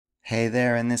Hey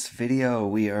there, in this video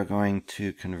we are going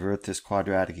to convert this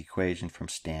quadratic equation from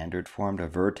standard form to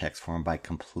vertex form by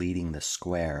completing the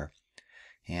square.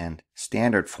 And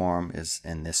standard form is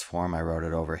in this form, I wrote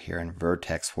it over here, and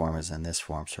vertex form is in this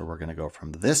form. So we're going to go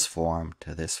from this form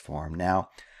to this form. Now,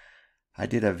 I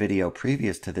did a video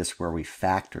previous to this where we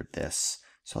factored this.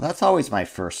 So that's always my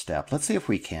first step. Let's see if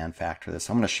we can factor this.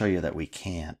 I'm going to show you that we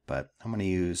can't, but I'm going to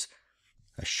use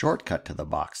a shortcut to the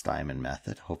box diamond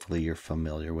method. Hopefully you're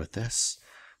familiar with this.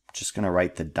 I'm just going to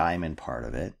write the diamond part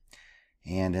of it.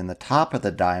 And in the top of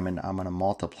the diamond, I'm going to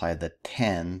multiply the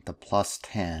 10, the plus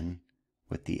 10,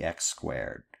 with the x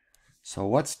squared. So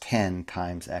what's 10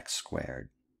 times x squared?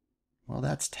 Well,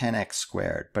 that's 10x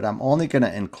squared, but I'm only going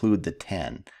to include the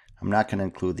 10. I'm not going to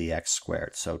include the x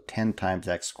squared. So 10 times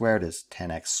x squared is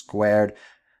 10x squared,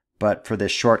 but for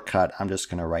this shortcut, I'm just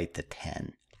going to write the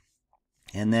 10.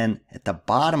 And then at the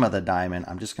bottom of the diamond,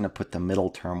 I'm just going to put the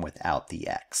middle term without the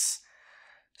x.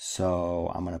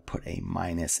 So I'm going to put a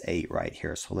minus 8 right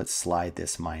here. So let's slide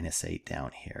this minus 8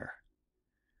 down here.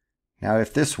 Now,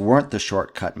 if this weren't the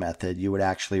shortcut method, you would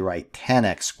actually write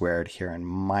 10x squared here and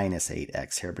minus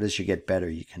 8x here. But as you get better,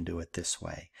 you can do it this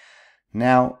way.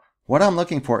 Now, what I'm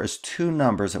looking for is two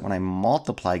numbers that when I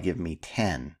multiply give me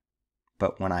 10.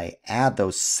 But when I add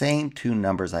those same two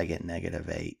numbers, I get negative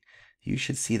 8. You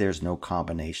should see there's no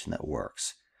combination that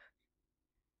works.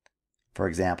 For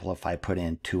example, if I put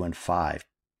in 2 and 5,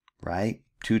 right?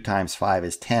 2 times 5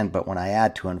 is 10, but when I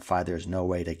add 2 and 5, there's no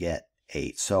way to get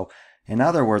 8. So in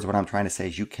other words, what I'm trying to say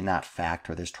is you cannot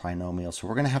factor this trinomial. So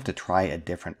we're going to have to try a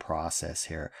different process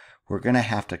here. We're going to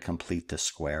have to complete the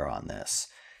square on this.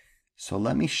 So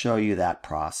let me show you that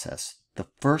process. The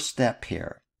first step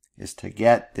here is to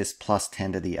get this plus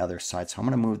 10 to the other side. So I'm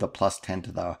going to move the plus 10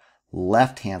 to the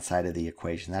left-hand side of the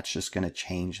equation. That's just going to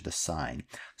change the sign.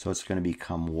 So it's going to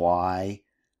become y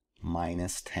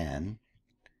minus 10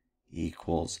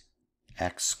 equals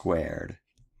x squared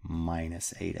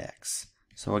minus 8x.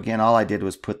 So again, all I did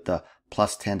was put the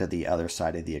plus 10 to the other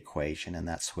side of the equation, and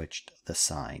that switched the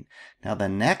sign. Now the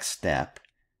next step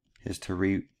is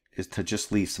to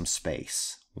just leave some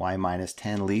space. Y minus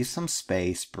 10, leave some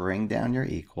space, bring down your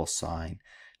equal sign,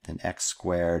 then x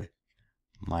squared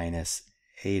minus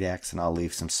 8x, and I'll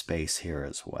leave some space here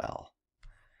as well.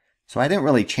 So I didn't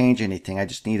really change anything. I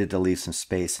just needed to leave some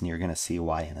space, and you're going to see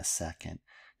why in a second.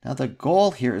 Now the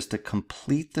goal here is to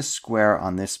complete the square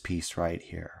on this piece right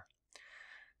here,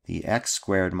 the x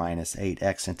squared minus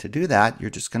 8x. And to do that,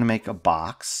 you're just going to make a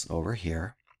box over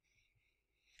here.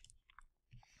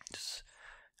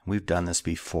 We've done this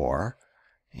before.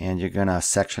 And you're going to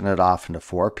section it off into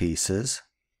 4 pieces.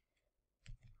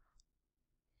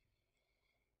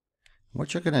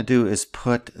 What you're going to do is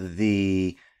put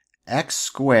the x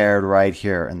squared right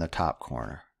here in the top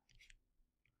corner.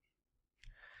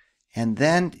 And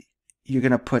then you're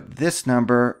going to put this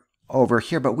number over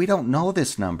here, but we don't know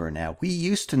this number now. We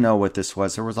used to know what this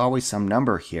was. There was always some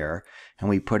number here, and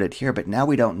we put it here, but now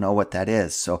we don't know what that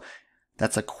is. So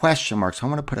that's a question mark, so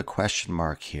I'm going to put a question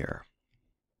mark here.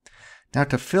 Now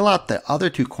to fill out the other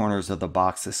 2 corners of the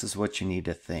box, this is what you need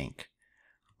to think.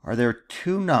 Are there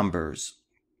 2 numbers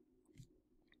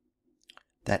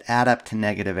that add up to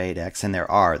negative 8x? And there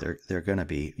are. They're going to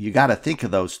be. You got to think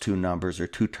of those 2 numbers or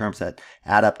 2 terms that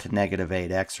add up to negative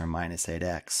 8x or minus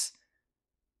 8x.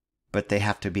 But they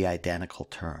have to be identical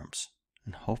terms.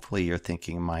 And hopefully you're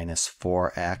thinking minus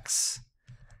 4x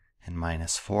and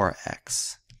minus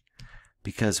 4x.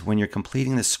 Because when you're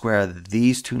completing the square,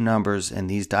 these 2 numbers and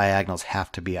these diagonals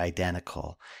have to be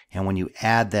identical. And when you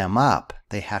add them up,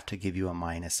 they have to give you a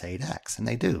minus 8x. And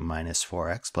they do. Minus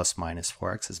 4x plus minus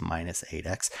 4x is minus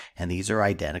 8x. And these are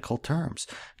identical terms.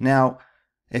 Now,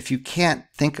 if you can't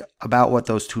think about what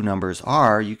those 2 numbers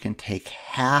are, you can take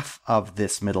half of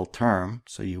this middle term.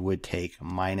 So you would take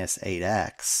minus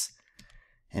 8x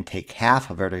and take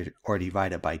half of it or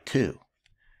divide it by 2.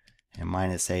 And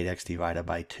minus 8x divided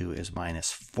by 2 is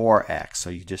minus 4x. So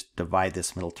you just divide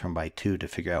this middle term by 2 to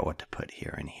figure out what to put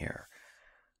here and here.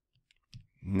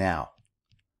 Now,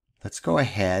 let's go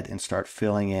ahead and start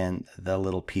filling in the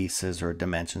little pieces or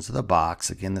dimensions of the box.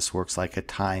 Again, this works like a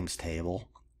times table.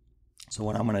 So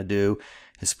what I'm going to do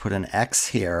is put an x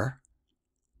here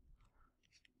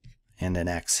and an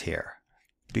x here.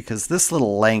 Because this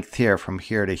little length here from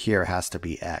here to here has to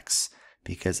be x.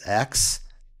 Because x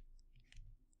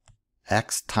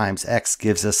times x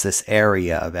gives us this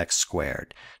area of x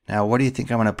squared. Now, what do you think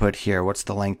I'm going to put here? What's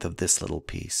the length of this little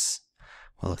piece?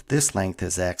 Well, if this length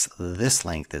is x, this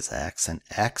length is x, and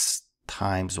x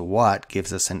times what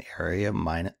gives us an area of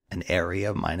minus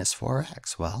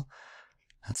 4x? Well,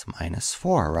 that's minus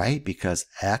 4, right? Because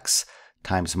x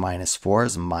times minus 4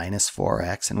 is minus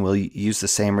 4x, and we'll use the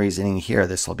same reasoning here.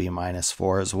 This will be minus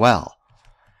 4 as well,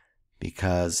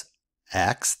 because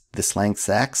x, this length's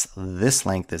x, this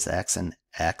length is x, and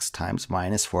x times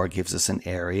minus 4 gives us an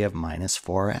area of minus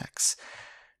 4x.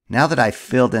 Now that I've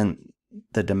filled in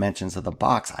the dimensions of the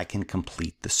box, I can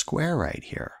complete the square right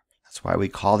here. That's why we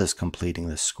call this completing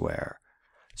the square.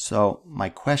 So my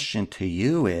question to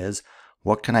you is,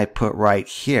 what can I put right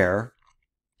here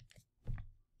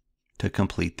to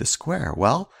complete the square?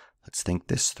 Well, let's think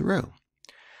this through.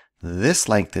 This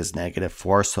length is negative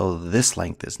 4, so this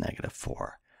length is negative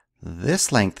 4.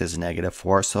 This length is negative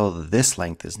 4, so this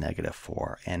length is negative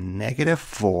 4. And negative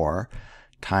 4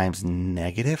 times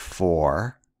negative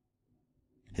 4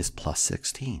 is plus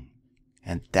 16.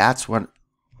 And that's what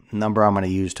number I'm going to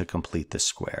use to complete the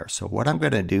square. So what I'm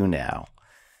going to do now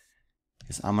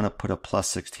is I'm going to put a plus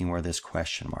 16 where this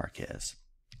question mark is.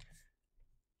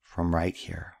 From right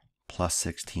here, plus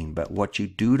 16. But what you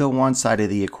do to one side of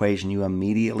the equation, you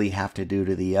immediately have to do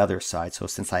to the other side. So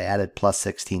since I added plus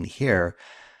 16 here,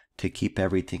 to keep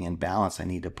everything in balance, I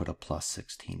need to put a plus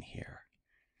 16 here.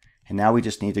 And now we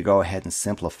just need to go ahead and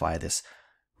simplify this.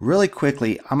 Really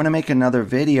quickly, I'm going to make another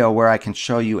video where I can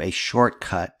show you a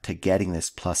shortcut to getting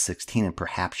this plus 16, and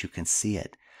perhaps you can see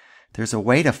it. There's a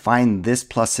way to find this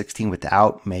plus 16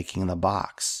 without making the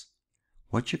box.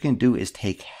 What you can do is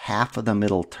take half of the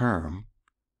middle term,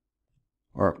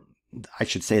 or I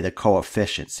should say the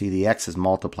coefficient. See, the x is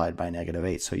multiplied by negative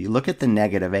 8. So you look at the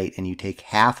negative 8 and you take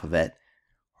half of it,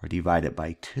 or divide it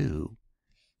by 2,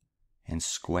 and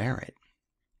square it.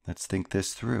 Let's think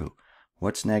this through.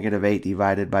 What's negative 8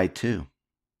 divided by 2?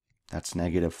 That's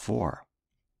negative 4.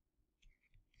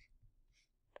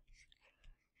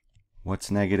 What's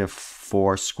negative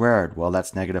 4 squared? Well,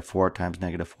 that's negative 4 times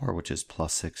negative 4, which is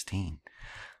plus 16.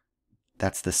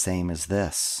 That's the same as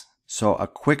this. So a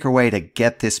quicker way to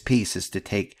get this piece is to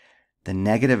take the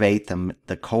negative 8,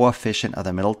 the coefficient of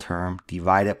the middle term,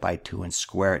 divide it by 2 and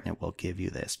square it, and it will give you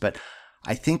this. But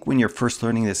I think when you're first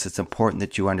learning this, it's important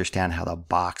that you understand how the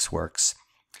box works,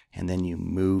 and then you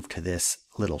move to this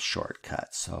little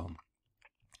shortcut. So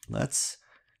let's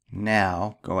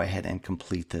now go ahead and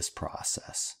complete this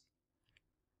process.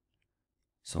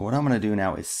 So what I'm going to do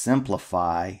now is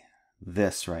simplify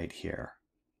this right here.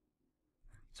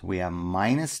 So we have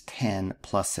minus 10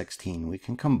 plus 16. We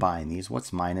can combine these.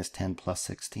 What's minus 10 plus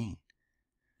 16?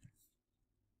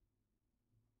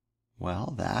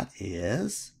 Well, that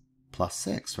is plus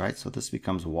 6, right? So this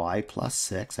becomes y plus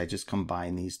 6. I just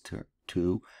combine these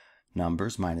two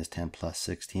numbers, minus 10 plus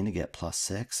 16, to get plus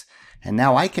 6. And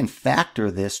now I can factor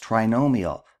this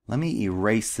trinomial. Let me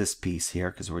erase this piece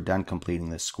here because we're done completing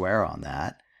the square on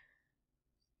that.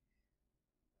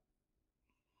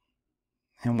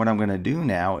 And what I'm going to do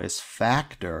now is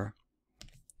factor.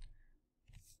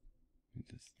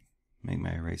 Just make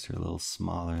my eraser a little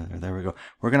smaller. There we go.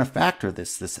 We're going to factor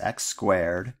this x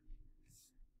squared.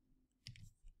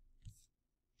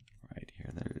 Right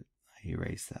here. There, I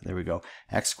erase that. There we go.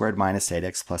 X squared minus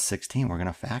 8x plus 16. We're going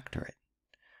to factor it.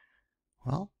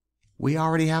 Well, we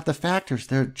already have the factors.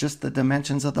 They're just the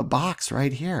dimensions of the box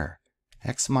right here.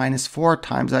 X minus 4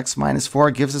 times x minus 4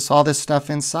 gives us all this stuff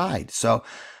inside. So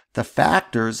the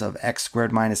factors of x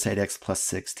squared minus 8x plus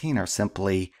 16 are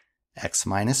simply x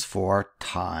minus 4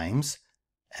 times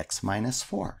x minus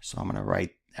 4. So I'm going to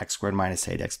write x squared minus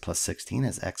 8x plus 16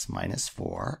 as x minus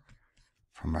 4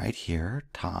 from right here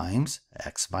times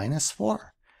x minus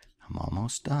 4. I'm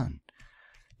almost done.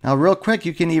 Now real quick,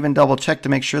 you can even double check to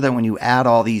make sure that when you add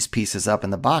all these pieces up in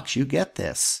the box, you get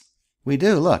this. We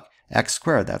do. Look, x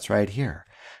squared, that's right here.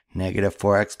 Negative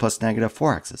 4x plus negative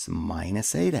 4x is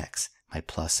minus 8x. My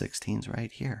plus 16 is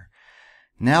right here.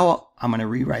 Now I'm going to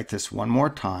rewrite this one more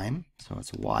time. So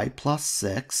it's y plus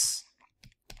 6.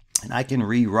 And I can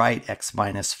rewrite x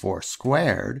minus 4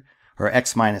 squared, or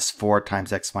x minus 4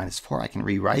 times x minus 4. I can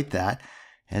rewrite that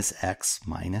as x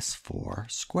minus 4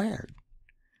 squared.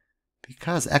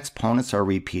 Because exponents are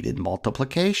repeated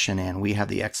multiplication, and we have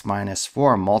the x minus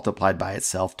 4 multiplied by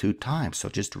itself 2 times. So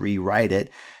just rewrite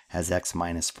it as x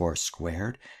minus 4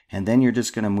 squared. And then you're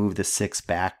just going to move the 6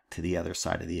 back to the other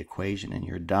side of the equation, and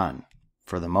you're done.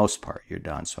 For the most part, you're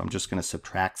done. So I'm just going to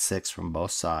subtract 6 from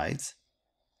both sides.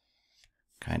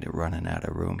 Kind of running out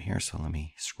of room here, so let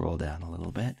me scroll down a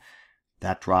little bit.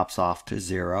 That drops off to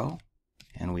 0.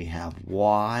 And we have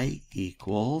y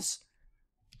equals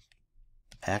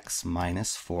x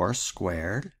minus 4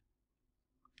 squared.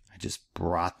 I just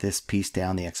brought this piece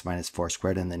down, the x minus 4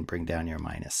 squared, and then bring down your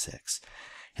minus 6.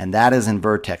 And that is in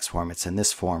vertex form. It's in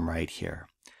this form right here.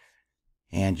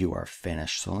 and you are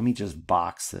finished. So let me just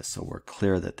box this so we're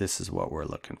clear that this is what we're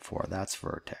looking for. That's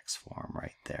vertex form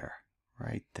right there,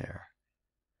 right there.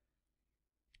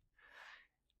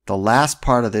 The last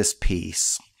part of this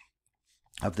piece,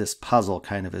 of this puzzle,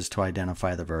 kind of is to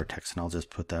identify the vertex, and I'll just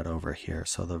put that over here.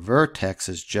 So the vertex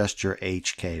is just your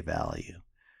HK value.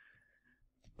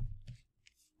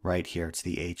 Right here, it's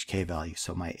the HK value.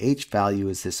 So my H value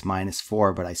is this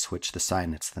 -4, but I switch the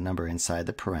sign. It's the number inside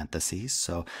the parentheses.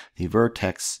 So the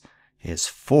vertex is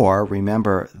 4.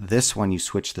 Remember, this one you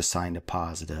switch the sign to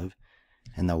positive.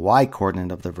 And the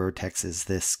y-coordinate of the vertex is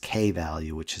this K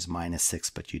value, which is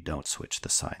 -6, but you don't switch the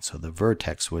sign. So the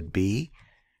vertex would be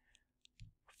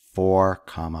 4,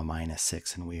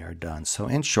 -6, and we are done. So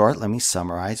in short, let me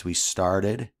summarize. We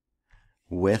started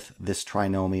with this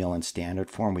trinomial in standard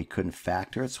form. We couldn't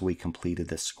factor it, so we completed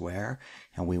the square,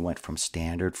 and we went from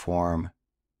standard form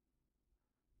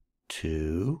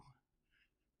to,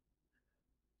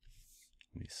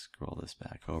 let me scroll this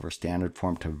back over, standard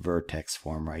form to vertex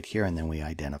form right here, and then we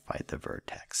identified the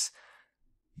vertex.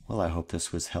 Well, I hope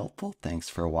this was helpful. Thanks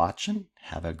for watching.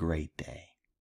 Have a great day.